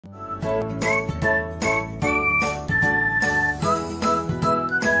Hello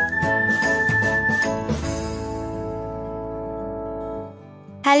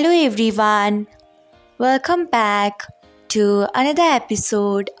everyone, welcome back to another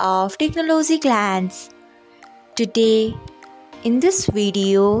episode of Technologyglance. Today, in this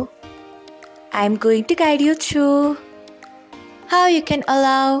video, I'm going to guide you through how you can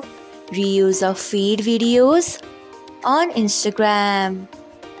allow reuse of feed videos on Instagram.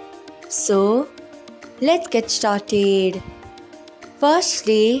 So, let's get started.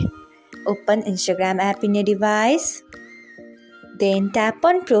 Firstly, open Instagram app in your device. Then tap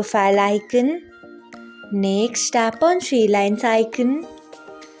on profile icon. Next, tap on three lines icon.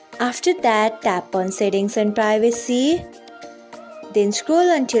 After that, tap on settings and privacy. Then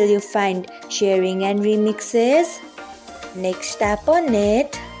scroll until you find sharing and remixes. Next, tap on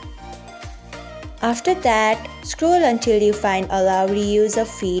it. After that, scroll until you find allow reuse of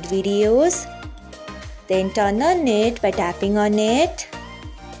feed videos. Then turn on it by tapping on it.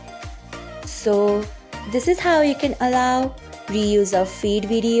 So, this is how you can allow reuse of feed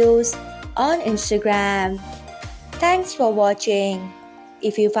videos on Instagram. Thanks for watching.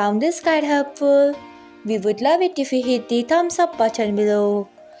 If you found this guide helpful, we would love it if you hit the thumbs up button below.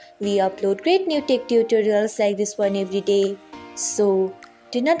 We upload great new tech tutorials like this one every day. So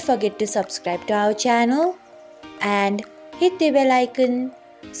do not forget to subscribe to our channel and hit the bell icon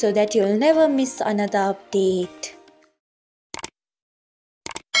so that you'll never miss another update.